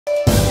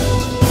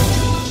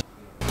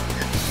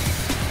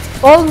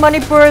All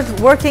Manipur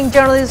Working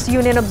Journalists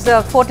Union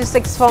observed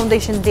 46th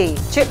Foundation Day.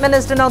 Chief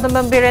Minister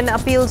Nauthaman Biren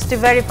appeals to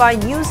verify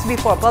news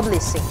before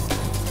publishing.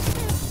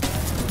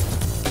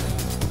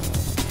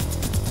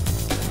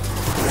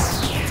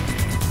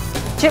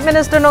 Chief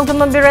Minister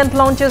Nauthaman Biren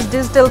launches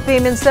digital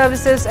payment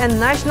services and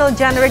national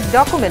generic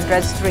document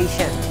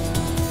registration.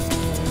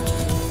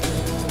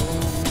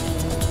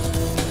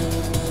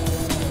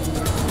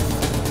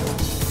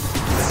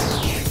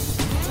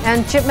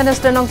 And Chief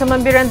Minister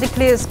Nauthaman Biren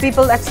declares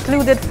people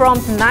excluded from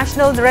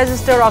National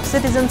Register of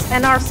Citizens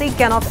NRC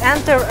cannot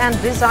enter and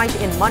reside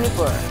in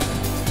Manipur.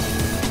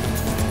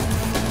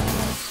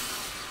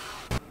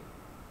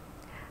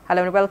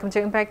 Hello and welcome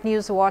to Impact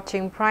News,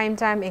 watching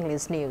Primetime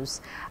English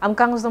News. I'm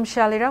Kangusdom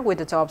Shalira with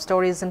the top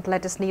stories and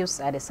latest news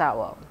at this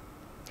hour.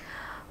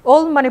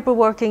 All Manipur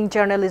Working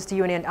Journalists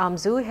Union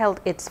AMJU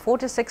held its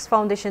 46th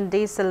Foundation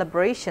Day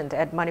celebration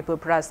at Manipur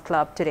Press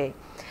Club today.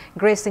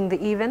 Gracing the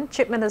event,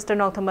 Chief Minister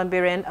Nauthaman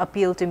Biren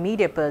appealed to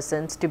media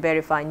persons to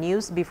verify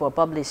news before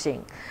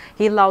publishing.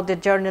 He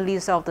lauded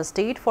journalists of the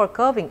state for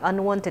curbing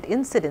unwanted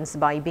incidents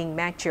by being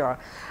mature.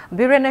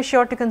 Biren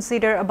assured to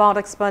consider about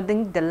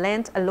expanding the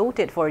land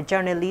allotted for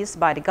journalists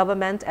by the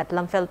government at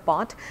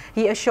Lamphel-Pot.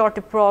 He assured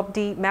to probe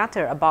the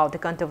matter about the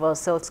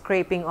controversial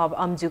scraping of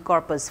AMJU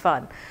Corpus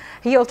Fund.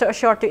 He also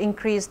assured to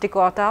increase the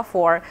quota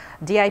for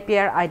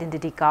DIPR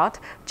identity card.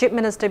 Chief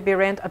Minister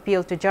Biren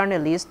appealed to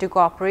journalists to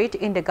cooperate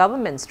in the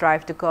government's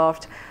drive to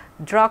curb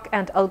drug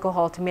and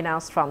alcohol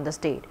menace from the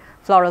state.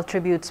 Floral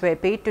tributes were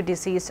paid to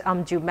deceased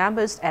AMJU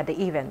members at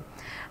the event.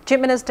 Chief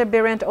Minister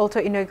Biren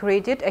also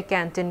inaugurated a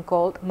canteen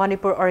called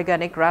Manipur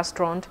Organic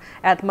Restaurant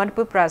at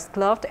Manipur Press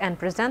Club and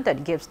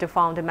presented gifts to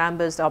founder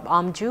members of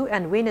AMJU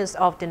and winners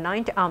of the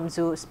 9th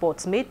AMJU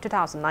Sports Meet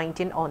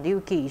 2019 on the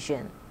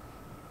occasion.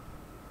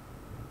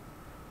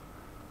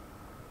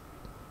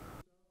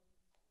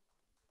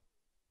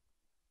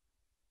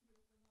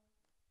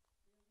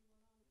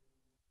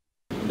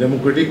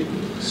 Democratic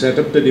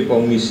setup the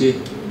policy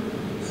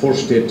for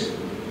state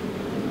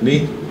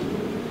need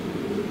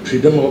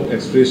freedom of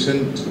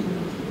expression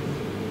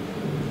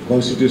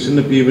constitution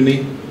na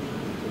pibani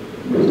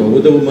to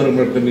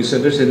the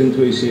misunderstanding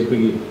to ise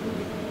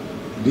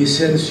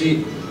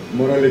decency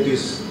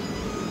moralities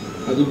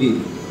adugi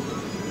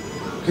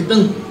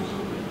kitang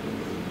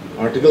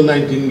article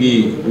 19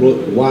 gi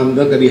 1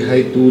 da kari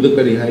hai 2 da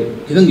kari hai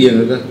kitang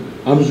yenga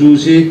AMJU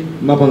se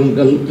mapang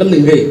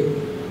kallingai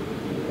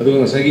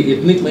aduga ngasagi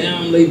ethnic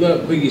mayam leiba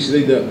khoi gi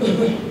sida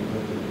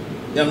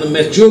yamna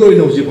mature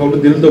oina hoji phawda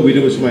dil to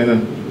bidiro sumaina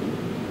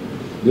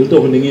dil to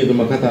honingi to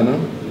makata na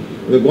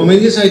the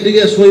government side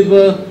ge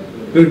soiba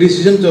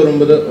criticism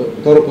chorambada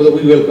toropada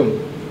we welcome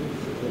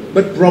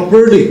but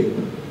properly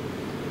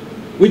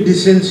with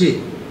decency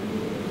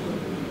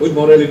with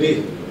morality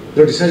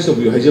criticize to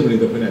you hajabni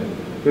to phina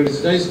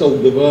criticize to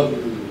the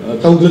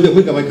tawdle de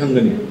khoi kamai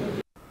khangani.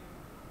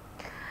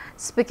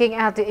 Speaking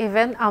at the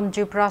event,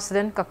 AMJU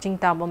President Kakching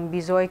Tabam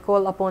Bijoy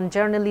called upon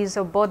journalists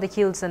of both the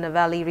hills and the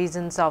valley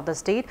regions of the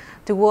state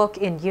to work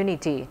in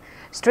unity,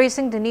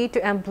 stressing the need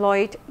to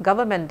employ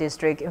government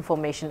district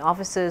information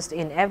officers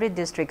in every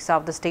district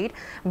of the state.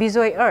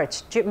 Bijoy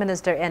urged Chief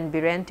Minister N.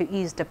 Biren to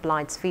ease the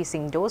plights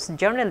facing those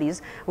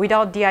journalists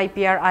without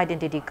DIPR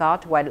identity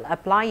card while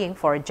applying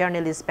for a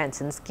journalist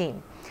pension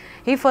scheme.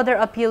 He further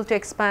appealed to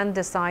expand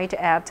the site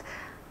at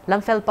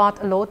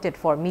Lamphel-Pot allotted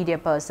for media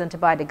persons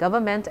by the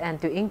government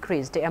and to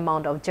increase the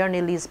amount of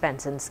journalist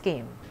pension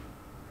scheme.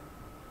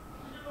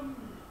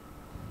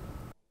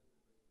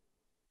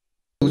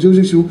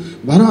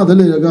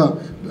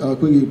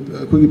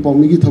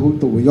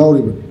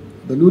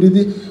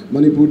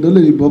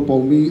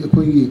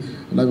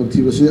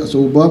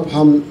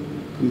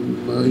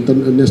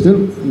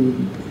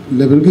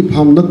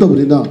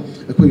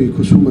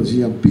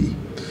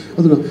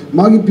 aduna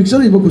magi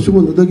picture iba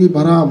kusumon dagi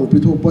bara mo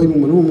pitho pai mo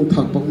manu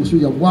thak pak musu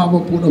ya wa ba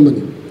pot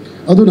amani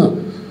aduna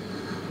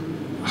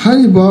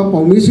hai ba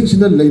paumi sing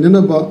sina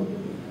leinana ba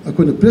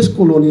akona press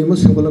colony ma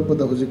sangolak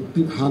pada hojik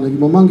hana gi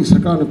mamangi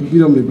sarkar na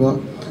pibiram le ba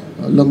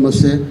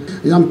lamase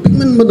yam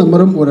pigmen ma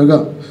namaram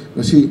oraga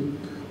ngasi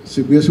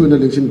CBS na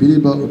election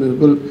bili ba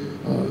honorable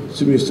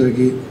chief minister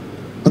gi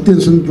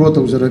attention draw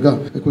tawjaraga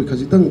akoi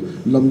khajitang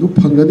lamdu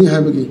phangani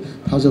haibagi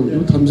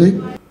thajabu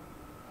thamjai.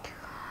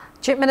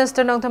 Chief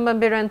Minister Nauthaman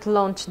Biren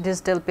launched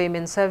digital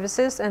payment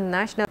services and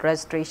national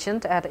registration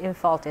at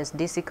Infaltes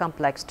DC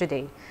complex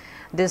today.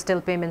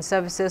 Digital payment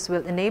services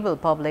will enable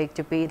public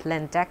to pay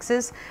land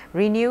taxes,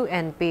 renew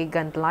and pay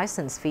gun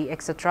license fee,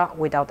 etc.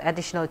 without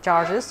additional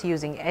charges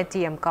using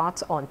ATM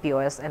cards on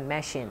POS and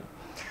machine.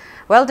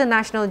 While the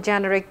National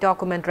Generic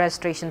Document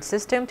Registration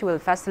System will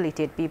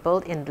facilitate people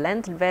in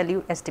land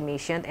value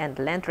estimation and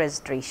land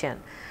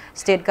registration.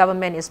 State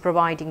government is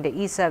providing the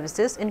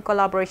e-services in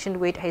collaboration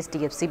with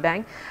HDFC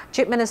Bank.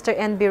 Chief Minister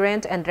N.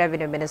 Biren and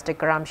Revenue Minister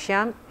Karam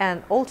Shyam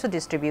and also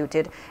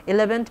distributed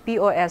 11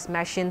 POS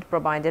machines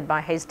provided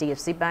by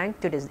HDFC Bank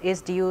to the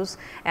SDUs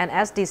and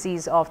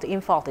SDCs of the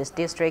Infaltes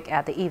district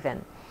at the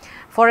event.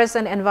 Forest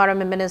and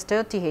Environment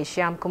Minister T.H.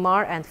 Shyam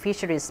Kumar and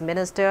Fisheries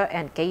Minister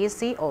and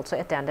KSC also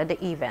attended the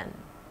event.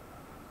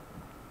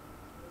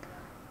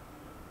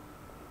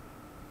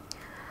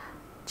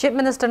 Chief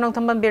Minister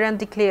Nongthammam Biren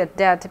declared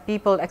that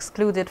people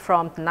excluded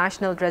from the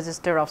National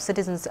Register of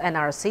Citizens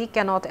 (NRC)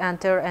 cannot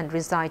enter and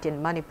reside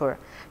in Manipur.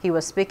 He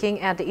was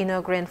speaking at the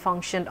inaugural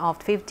function of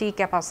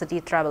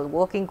 50-capacity tribal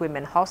working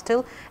women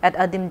hostel at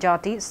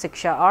Adimjati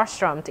Siksha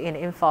Ashram in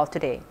Imphal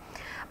today.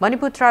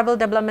 Manipur Tribal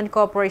Development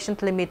Corporation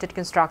Limited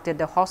constructed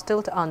the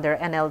hostel under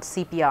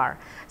NLCPR.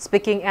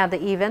 Speaking at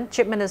the event,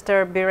 Chief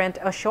Minister Biren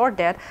assured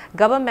that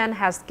government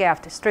has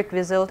kept strict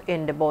vigilance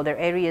in the border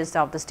areas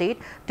of the state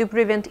to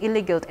prevent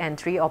illegal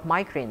entry of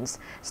migrants.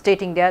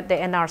 Stating that the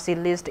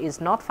NRC list is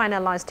not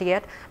finalized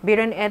yet,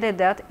 Biren added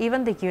that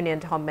even the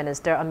Union Home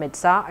Minister Amit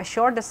Shah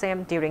assured the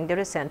same during the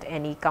recent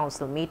NE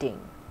Council meeting.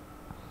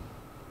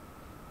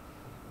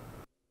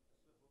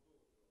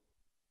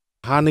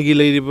 Hanagi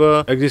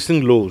Ladiba,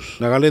 existing laws,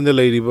 Nagaland the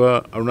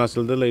Ladiba,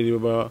 Arunachal the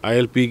Ladiba,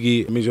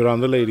 ILP,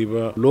 Mizoram the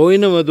Ladiba, law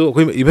in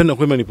a even a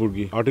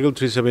Manipurgi, Article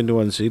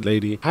 371C,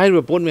 lady. High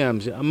report me, I'm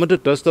a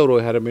trust or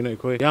Haramina,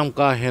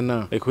 Yamka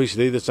Hena, a quiz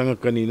lady, the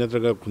Sangakani,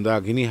 Natraga,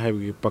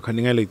 Kundagini,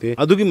 Pakaningalite,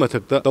 Adugi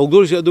Matakta,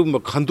 Togos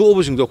Adum, Kanto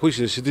Overs in the which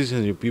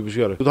citizens people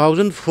share.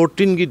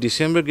 2014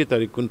 December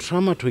Gitari,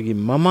 Kuntrama Twigi,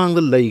 Mamang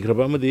the Lake,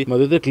 Rabamadi,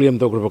 Mother claim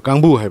the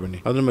Kambu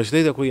Habani. Other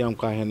Masada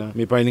Yamka Hena,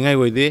 me pining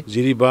away,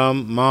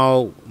 Jiribam,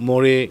 Mao,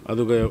 More,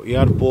 aduga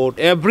airport,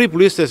 every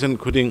police station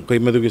including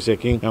Madugi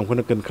checking, I'm going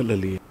to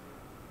concur.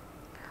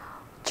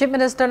 Chief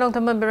Minister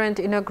Nongthammam Biren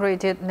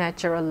inaugurated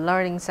Natural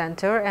Learning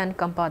Center and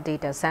Kampa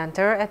Data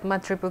Center at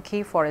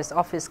Matripukhi Forest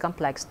Office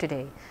Complex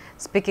today.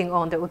 Speaking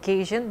on the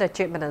occasion, the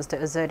Chief Minister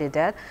asserted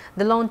that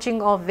the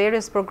launching of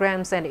various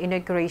programs and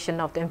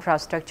inauguration of the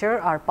infrastructure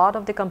are part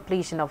of the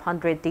completion of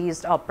 100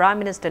 days of Prime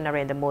Minister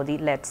Narendra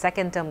Modi-led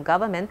second-term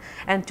government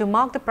and to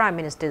mark the Prime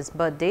Minister's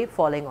birthday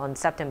falling on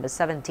September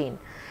 17.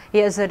 He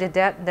asserted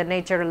that the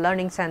Natural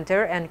Learning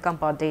Center and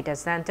Kampa Data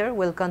Center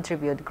will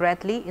contribute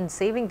greatly in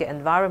saving the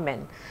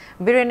environment.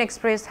 Biren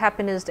expressed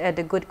happiness at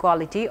the good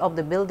quality of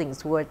the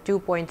buildings worth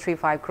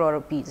 2.35 crore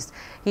rupees.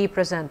 He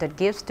presented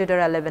gifts to the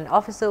relevant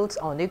officials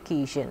on the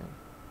occasion.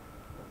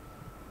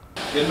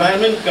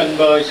 Environment can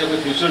be a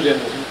future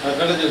generation.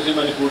 Another is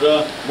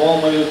Manipura, more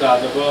money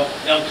Tadaba,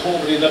 young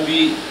Tomri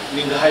Lambi,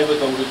 Ninghai,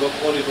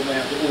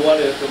 Quality,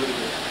 Water.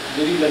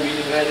 Jadi lebih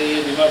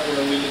tinggi, lima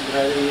puluh lebih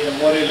tinggi,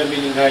 more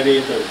lebih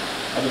tinggi itu.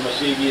 Ada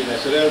masih lagi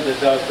natural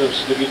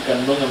disasters lebih kan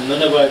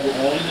mengenai apa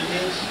only the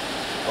things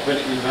of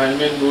an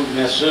environment,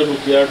 natural,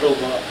 care to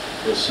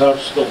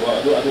research to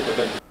adu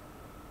kata.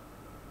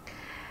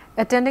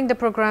 Attending the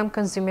program,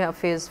 Consumer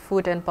Affairs,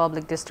 Food and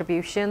Public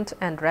Distribution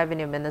and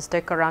Revenue Minister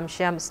Karam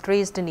Shyam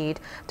stressed the need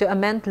to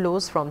amend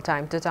laws from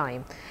time to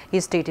time. He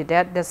stated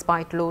that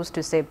despite laws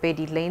to save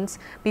paddy lands,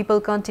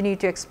 people continue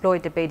to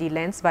exploit the paddy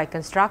lands by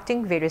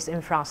constructing various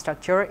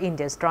infrastructure in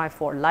their strive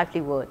for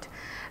livelihood.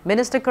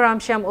 Minister Karam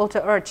Shyam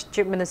also urged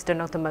Chief Minister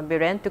Nongthammam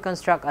Biren to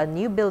construct a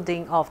new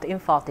building of the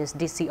Imphal's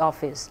DC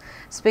office.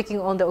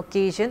 Speaking on the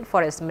occasion,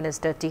 Forest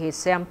Minister T.H.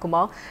 Syam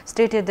Kumar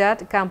stated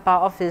that Kampa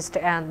Office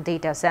and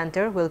Data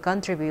Center will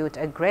contribute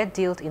a great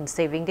deal in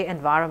saving the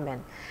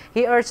environment.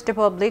 He urged the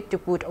public to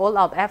put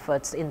all-out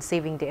efforts in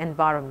saving the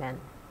environment.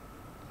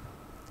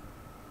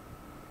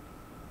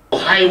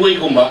 Highway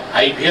kumba,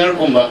 IPR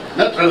kumba,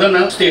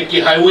 natragana state ki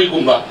highway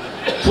kumba.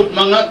 Food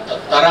mga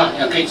tara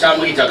yang kay sa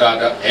mga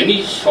jagada,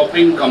 any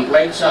shopping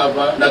complex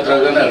aba,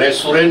 natragana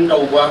restaurant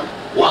tau ba,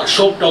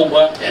 workshop tau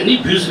ba,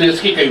 any business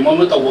ki kay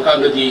mama tau ba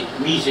kanda di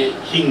mise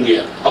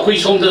hinge. Ako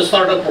isong the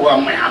startup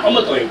program maya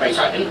mama tau ay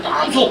paisa in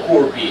terms of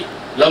crore pi.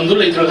 Lamdu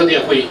lay traga di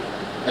ako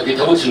di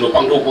tawag sino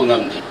pang dopo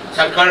ngamdi.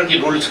 Sarkar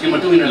ki rules ki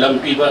matu ina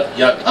lampi ba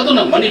ya. Ato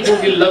na Manipur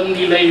ki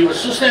lamgi lay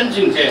sustain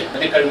singse.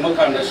 Di kay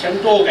makanda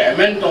siyento kay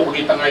amento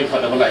ki tangay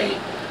fa balay.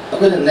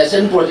 Ako na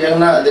national project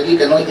na dagi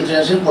kanong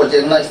international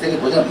project na state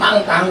project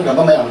mang tang ga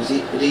ba mayam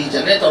si di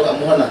generator ga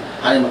mo na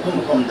ani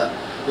makom da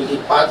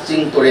ki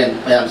passing torrent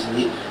mayam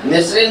si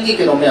national ki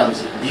kanong mayam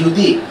si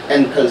beauty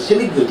and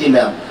scenic beauty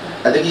mayam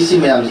adagi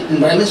si mayam si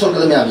environment sol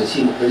ka mayam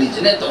si di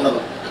generator na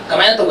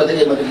kamaya to ga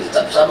dagi magigi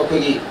sab ko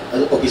ki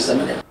office sa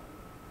man.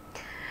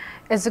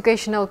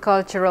 Educational,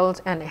 Cultural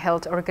and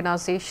Health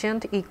Organization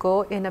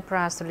ECO in a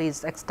press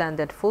release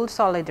extended full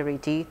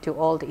solidarity to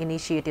all the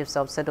initiatives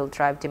of Scheduled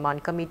Tribe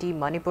Demand Committee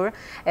Manipur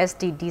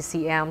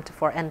STDCM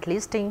for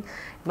enlisting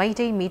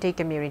Meitei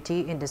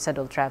community in the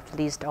Scheduled Tribe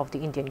list of the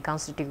Indian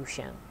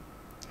Constitution.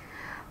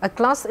 A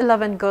class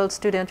 11 girl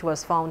student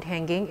was found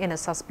hanging in a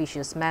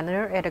suspicious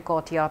manner at a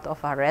courtyard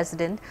of her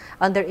residence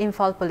under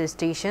Imphal Police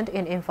Station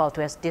in Imphal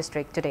West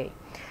District today.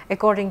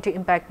 According to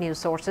Impact News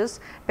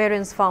sources,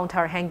 parents found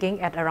her hanging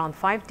at around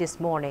 5 this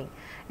morning.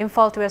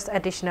 Imphal West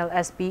Additional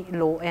SP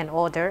Law and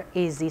Order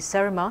AZ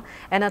Sharma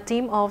and a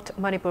team of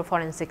Manipur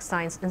Forensic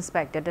Science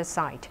inspected the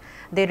site.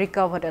 They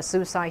recovered a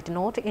suicide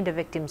note in the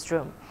victim's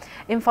room.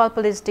 Imphal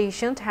Police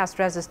Station has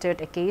registered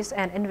a case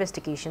and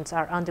investigations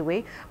are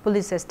underway.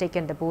 Police has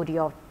taken the body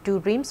of to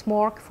Reams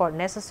Morgue for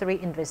necessary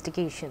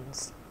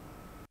investigations.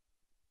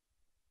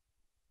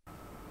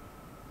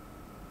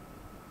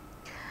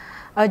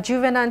 A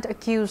juvenile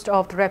accused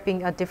of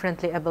raping a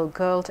differently abled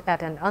girl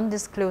at an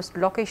undisclosed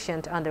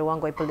location under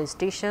Wangoi Police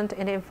Station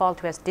in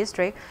Imphal West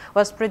District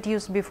was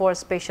produced before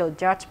Special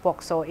Judge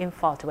POCSO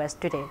Imphal West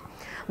today.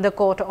 The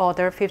court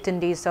ordered 15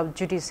 days of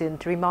judicial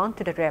remand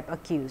to the rape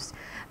accused.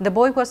 The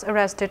boy was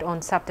arrested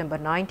on September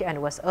 9th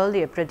and was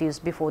earlier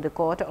produced before the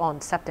court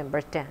on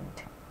September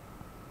 10th.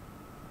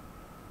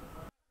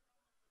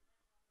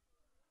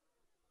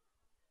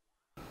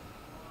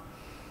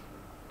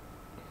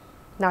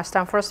 Now it's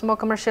time for a small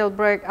commercial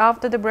break.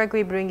 After the break,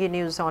 we bring you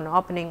news on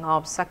opening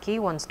of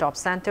Sakhi One-Stop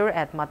Center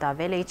at Mata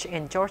Village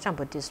in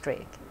Chorchampur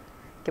District.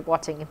 Keep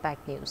watching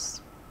Impact News.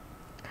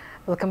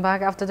 Welcome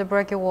back. After the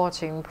break, you're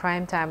watching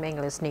Primetime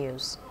English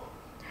News.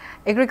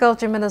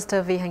 Agriculture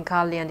Minister V.N.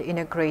 Kalyan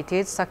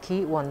inaugurated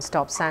Sakhi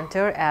One-Stop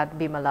Center at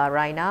Bimala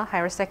Raina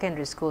Higher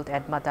Secondary School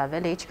at Mata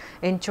Village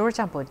in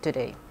Chorchampur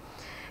today.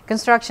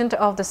 Construction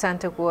of the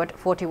center worth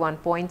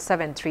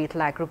 41.73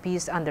 lakh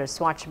rupees under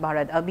Swachh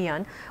Bharat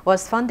Abhiyan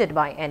was funded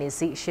by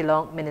NEC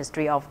Shillong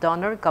Ministry of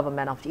Donor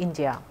Government of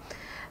India.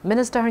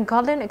 Minister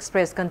Kalyan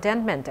expressed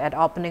contentment at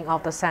opening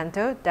of the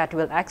center that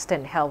will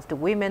extend help to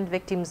women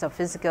victims of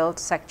physical,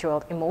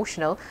 sexual,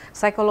 emotional,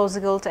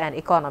 psychological and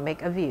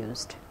economic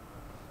abuse.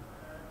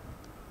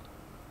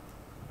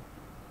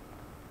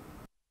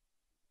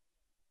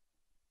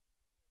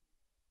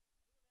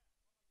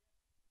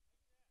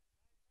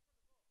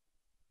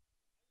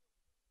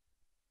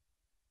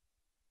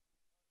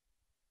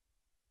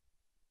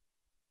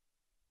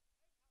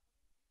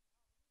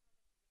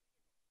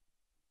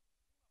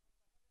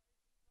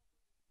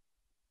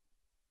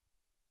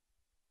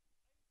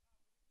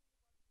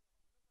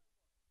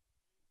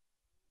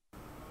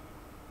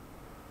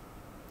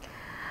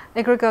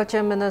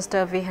 Agriculture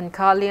Minister V.N.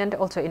 Kalyan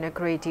also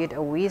inaugurated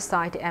a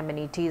wayside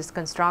amenities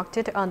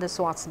constructed under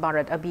Swachh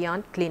Bharat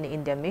Abhiyan Clean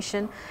India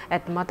Mission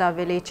at Mata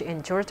Village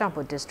in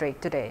Chorchampur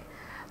District today.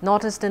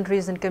 Northeastern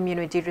Region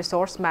Community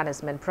Resource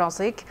Management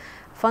Project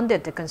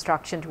funded the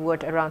construction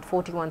worth around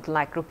 41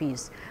 lakh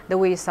rupees. The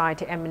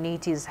wayside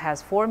amenities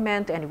has 4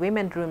 men and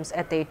women rooms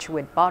attached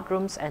with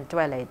bathrooms and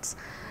toilets.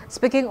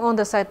 Speaking on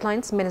the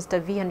sidelines, Minister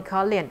V.N.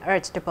 Kalyan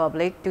urged the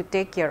public to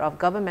take care of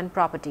government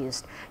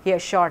properties. He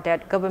assured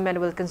that government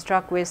will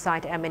construct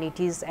wayside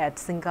amenities at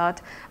Singat,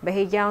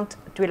 Bahiyang,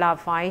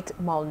 Tuilafait,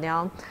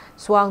 Maulnyang,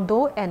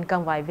 Swangdo and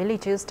Kamwai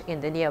villages in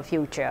the near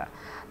future.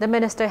 The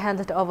minister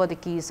handed over the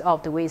keys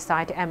of the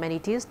wayside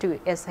amenities to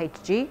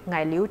SHG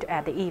Ngailut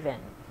at the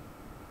event.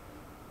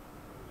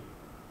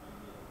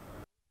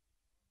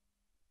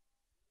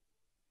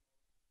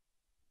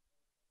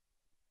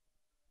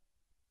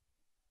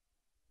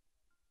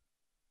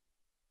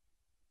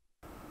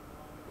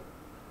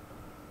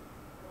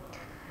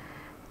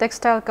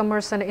 Textile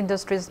Commerce and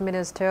Industries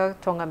Minister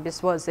Thongam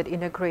Biswajit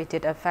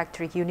inaugurated a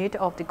factory unit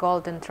of the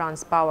Golden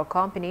Trans Power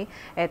Company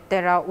at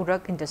Tera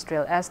Urak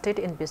Industrial Estate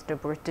in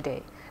Bishnupur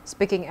today.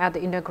 Speaking at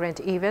the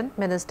inaugurated event,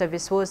 Minister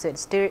Biswajit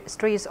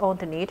stressed on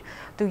the need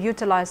to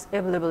utilize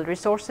available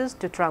resources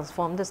to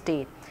transform the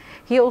state.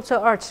 He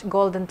also urged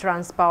Golden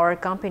Trans Power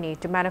Company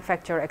to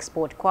manufacture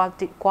export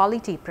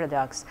quality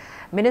products.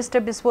 Minister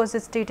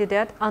Biswajit stated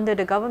that under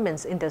the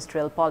government's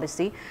industrial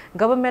policy,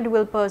 government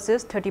will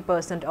purchase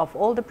 30% of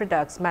all the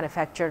products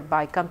manufactured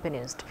by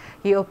companies.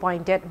 He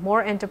opined that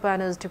more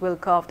entrepreneurs will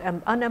curb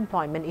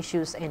unemployment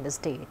issues in the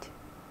state.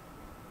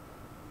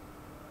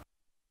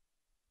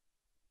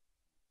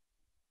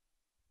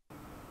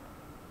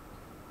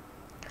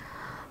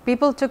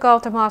 People took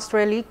out a mass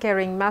rally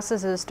carrying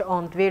messages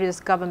on various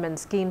government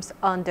schemes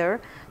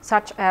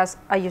such as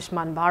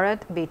Ayushman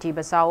Bharat, Beti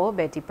Bachao,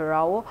 Beti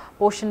Padhao,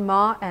 Poshan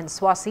Ma and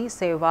Swasthi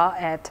Seva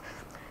at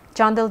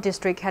Chandel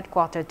District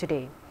Headquarters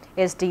today.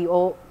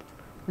 SDO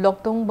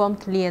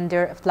Loktongbom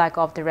Leander flag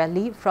off the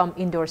rally from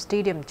Indoor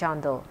Stadium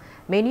Chandel.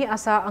 Many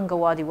Asa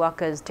Angawadi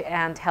workers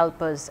and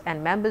helpers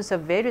and members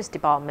of various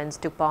departments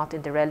took part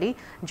in the rally,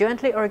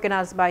 jointly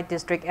organized by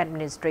District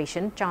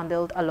Administration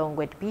Chandel along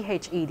with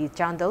PHED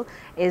Chandel,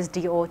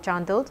 SDO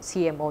Chandel,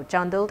 CMO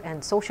Chandel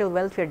and Social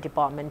Welfare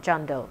Department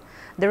Chandel.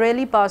 The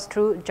rally passed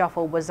through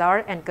Jaffa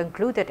Bazaar and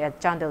concluded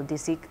at Chandel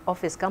DC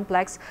Office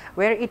Complex,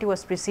 where it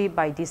was received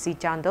by DC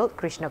Chandel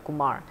Krishna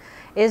Kumar.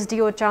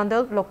 SDO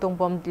Chandel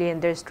Loktongbom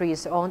Leander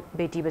streets on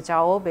Beti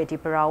Bachao, Beti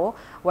Padhao,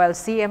 while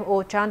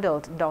CMO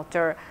Chandel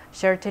Dr.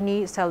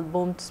 Shartani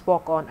Selbum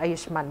spoke on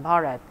Ayushman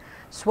Bharat.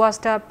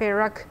 Swasta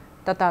Perak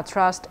Tata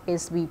Trust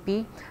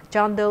SVP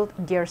Chandel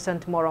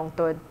Gearsant Morong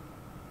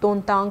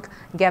Tontang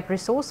gave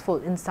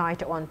resourceful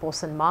insight on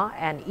Poshan Ma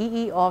and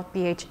EE of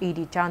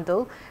PHED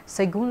Chandel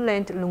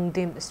Segunlent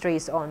Lungdim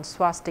strays on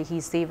Swasthi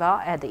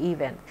Seva at the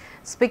event.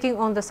 Speaking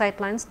on the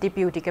sidelines,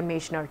 Deputy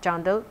Commissioner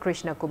Chandel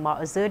Krishna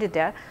Kumar asserted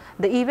that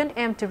the event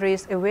aimed to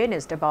raise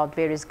awareness about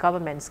various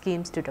government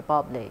schemes to the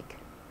public.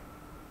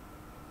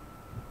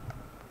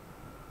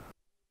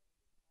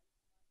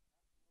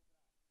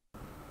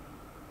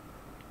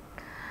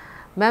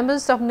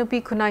 Members of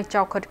Nupi Khunai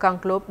Chowkhat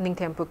Kangklub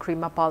Ningthempur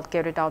Krimapal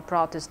carried out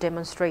protest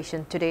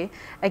demonstration today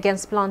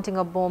against planting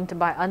a bomb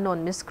by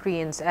unknown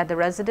miscreants at the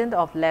residence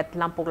of Let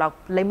Lampoklak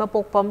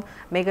Lemapokpam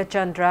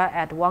Megachandra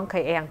at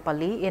Wangkai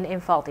Eyangpali in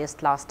Imphal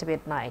East last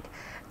midnight.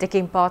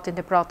 Taking part in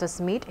the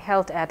protest meet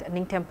held at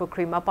Ningthempur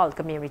Krimapal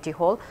Community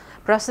Hall,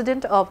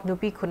 President of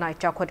Nupi Khunai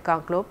Chowkhat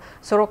Kangklub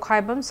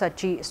Sorokhaibam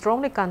Sachi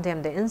strongly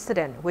condemned the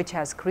incident, which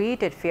has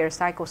created fear,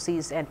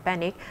 psychosis and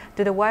panic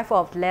to the wife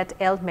of Let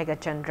L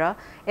Megachandra,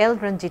 L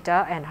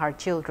Ranjita and her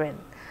children.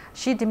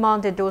 She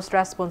demanded those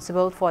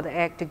responsible for the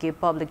act to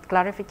give public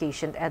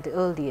clarification at the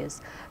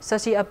earliest.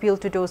 Sachi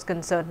appealed to those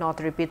concerned not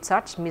to repeat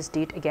such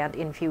misdeed again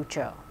in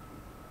future.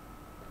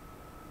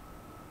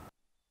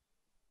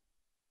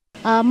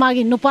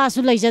 Magi nupa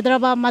su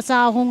leijadraba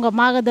macha hunga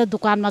maga da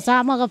dukan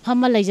macha maga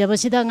phama leijaba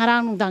sida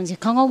ngarang nungdang si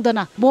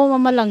khangogdana bom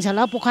ama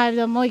langsala pukhai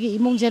da moigi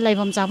imung je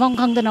leibam chafam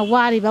khangdana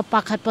wari ba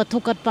pakhat pa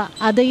thukat pa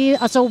adagi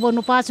achauba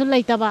nupa su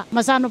leitaba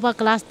macha nupa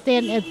class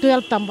 10 and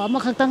 12 tamba ma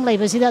khaktang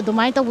leiba sida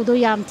dumai tabudu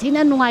yam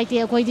thina nungai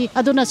te akhoi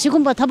aduna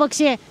sigumba thabak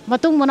se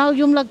matung manau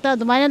yumlakta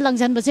dumaina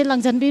langjan ba se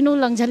langjan binu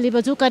langjan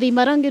liba chu kari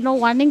marang no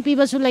warning pi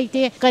ba su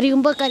leite kari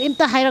umba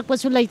karimta hairak pa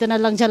su leitana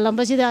langjan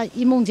lamba sida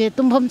imung je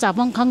tumpham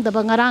chafam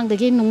khangdaba ngarang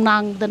dagi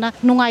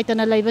Nungai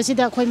tana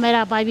laibasida khoi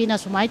maira paibi na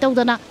sumai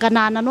tawdana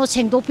kanana no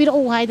sengdopir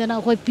o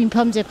haidana khoi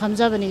pimpham je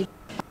phamjabani.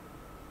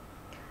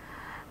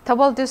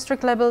 Thawal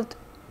district level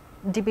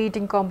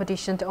debating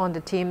competition on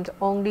the theme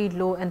 "Only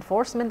law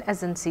enforcement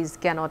agencies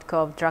cannot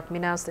curb drug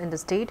menace in the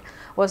state"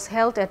 was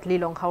held at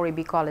Lilong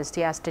Hauribi College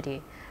yesterday.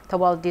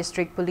 Thawal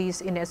District Police,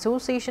 in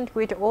association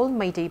with All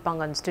Meitei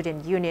Pangan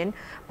Student Union,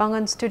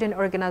 Pangan Student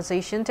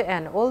Organization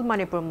and All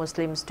Manipur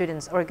Muslim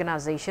Students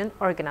Organization,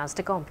 organized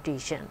the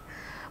competition.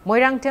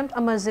 Moirang Tempt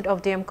Amazid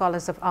of DM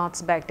College of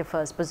Arts bagged the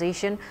first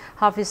position,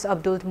 Hafiz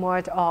Abdul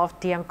Muad of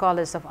DM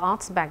College of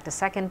Arts bagged the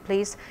second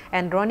place,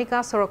 and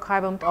Ronika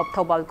Sorokhaibam of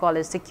Thawal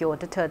College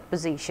secured the third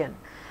position.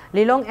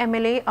 Lilong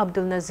MLA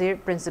Abdul Nazir,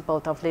 Principal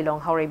of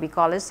Lilong Hauribi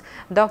College,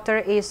 Dr.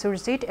 A.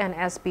 Surzit and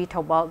SP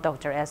Thawal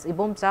Dr. S.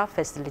 Ibomza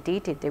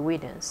facilitated the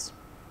winners.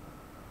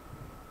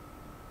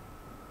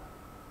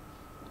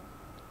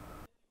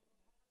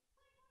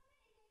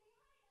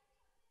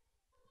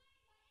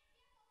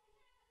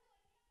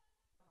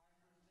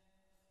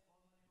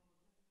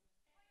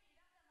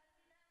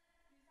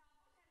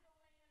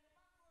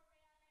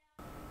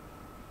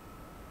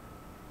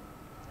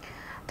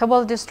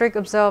 Thawal District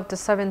observed the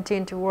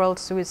 17th World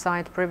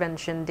Suicide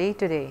Prevention Day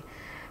today.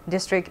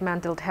 District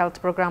Mental Health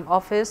Program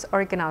Office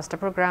organized a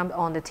program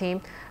on the theme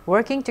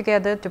 "Working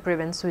Together to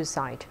Prevent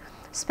Suicide."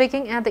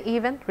 Speaking at the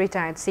event,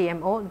 retired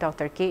CMO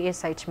Dr.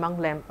 K.S.H.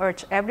 Manglem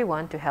urged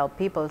everyone to help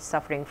people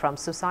suffering from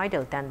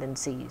suicidal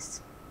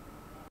tendencies.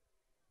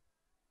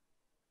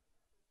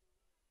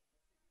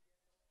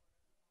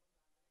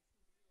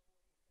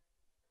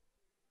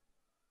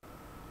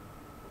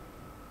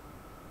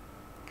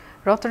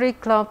 Rotary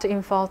Club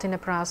Imphal in a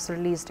press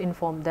release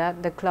informed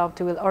that the club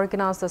will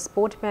organize the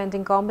sport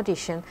painting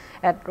competition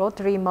at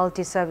Rotary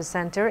Multi-Service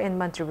Center in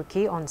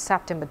Mantribuki on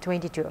September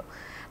 22.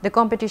 The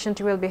competition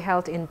will be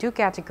held in two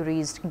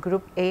categories,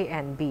 Group A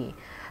and B.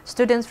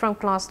 Students from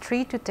class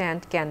 3 to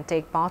 10 can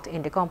take part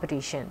in the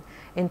competition.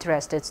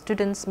 Interested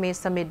students may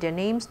submit their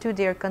names to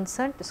their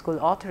concerned school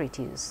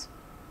authorities.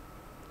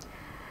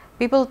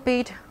 People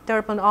paid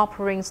Turpan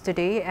offerings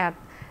today at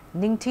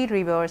Ningti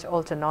River,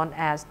 also known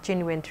as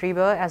Chinwint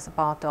River, as a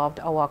part of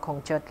the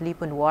Awakongchat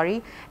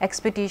Lipunwari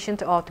expedition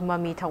of the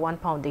Mami Tawan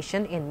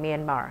Foundation in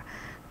Myanmar.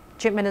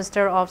 Chief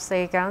Minister of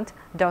Saigon,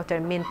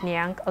 Dr. Mint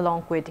Nyang,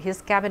 along with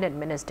his cabinet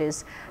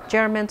ministers,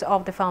 Chairman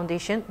of the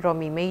Foundation,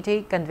 Romi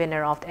Meitei,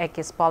 Convener of the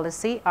AKIS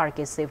Policy,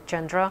 R.K. Siv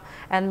Chandra,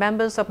 and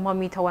members of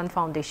Mami Tawan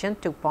Foundation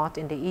took part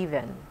in the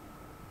event.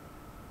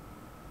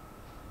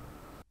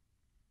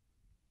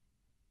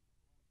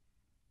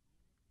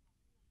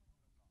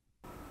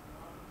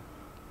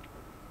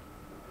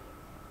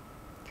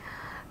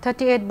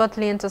 "38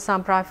 Battalions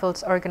Assam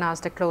Rifles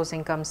organized a close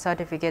income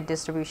certificate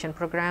distribution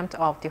program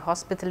of the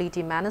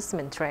hospitality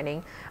management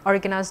training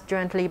organized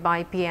jointly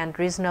by PN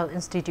Regional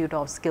Institute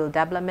of Skill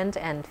Development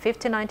and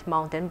 59th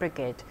Mountain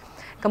Brigade.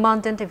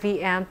 Commandant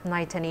V.M.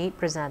 Naitani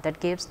presented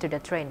gifts to the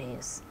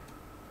trainees.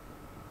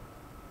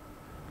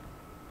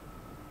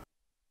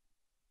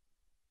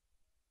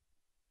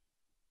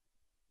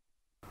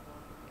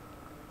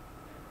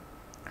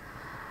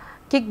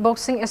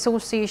 Kickboxing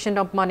Association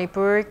of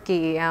Manipur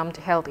 (KAM)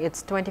 held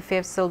its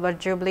 25th Silver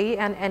Jubilee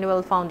and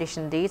Annual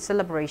Foundation Day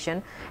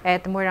celebration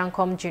at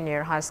Moirangkom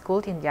Junior High School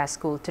in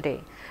Yaskul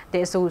today.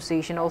 The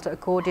association also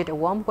accorded a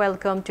warm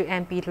welcome to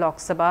MP Lok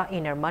Sabha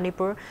Inner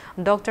Manipur,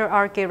 Dr.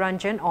 R.K.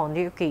 Ranjan, on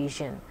the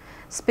occasion.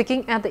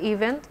 Speaking at the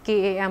event,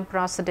 KAM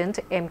President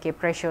M.K.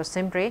 Pressure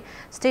Simbre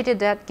stated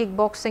that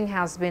kickboxing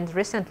has been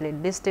recently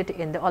listed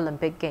in the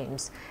Olympic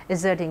Games,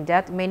 asserting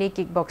that many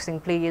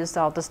kickboxing players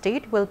of the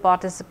state will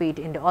participate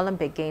in the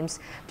Olympic Games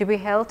to be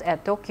held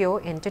at Tokyo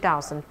in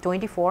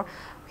 2024.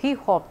 He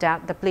hoped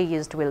that the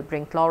players will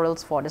bring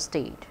laurels for the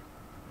state.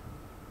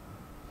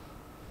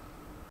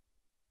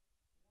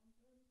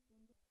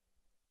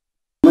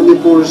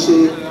 Manipur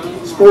si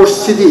sports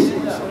city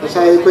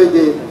asai koi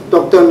de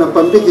doctor na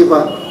pambiki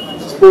ba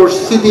sports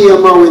city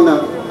ama wina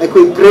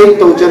koi great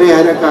tawjare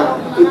haraka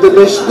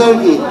international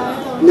ki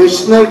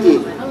national ki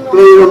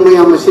player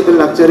mayam si de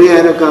luxury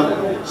haraka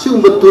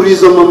sumba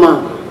tourism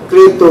ama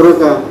create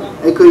toraga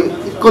koi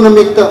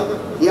economic ta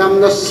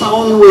yamna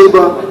sound way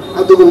ba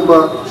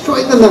adugumba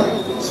soidana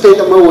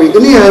state ama way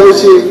gani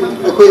harusi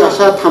koi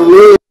asa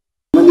thamle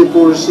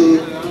Manipur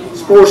si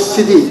sports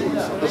city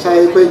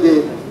asai koi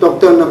de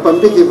doctor na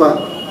pambiki ba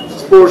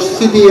sports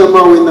city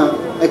ama wina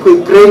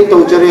koi great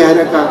tawjare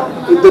haraka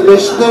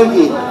international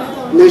ki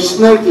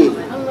national ki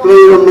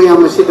player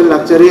mayam si de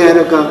luxury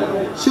haraka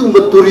sumba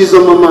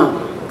tourism ama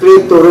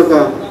create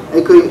toraga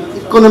koi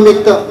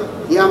economic ta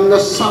yamna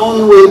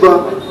sound way ba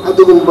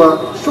adugumba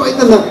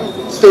soidana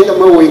state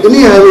ama way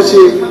gani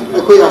harusi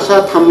koi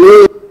asa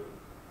thamle.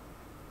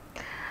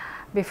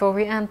 Before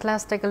we end,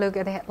 let's take a look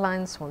at the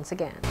headlines once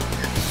again.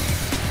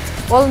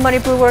 All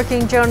Manipur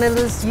Working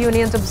Journalists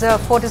Unions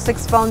observe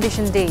 46th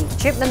Foundation Day.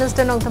 Chief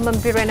Minister Nongthammam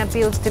Biren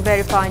appeals to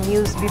verify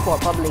news before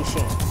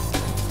publishing.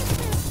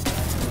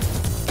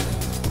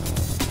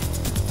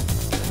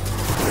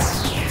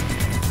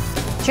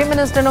 Chief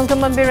Minister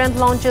Nongthammam Biren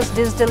launches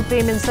digital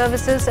payment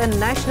services and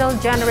national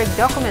generic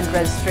document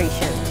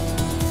registration.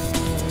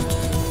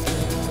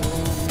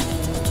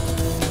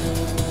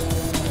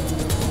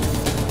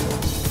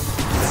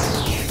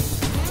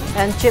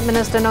 And Chief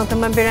Minister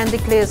Nongthammam Biren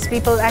declares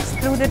people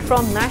excluded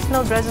from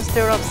National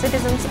Register of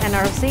Citizens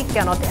NRC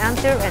cannot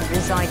enter and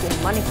reside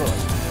in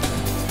Manipur.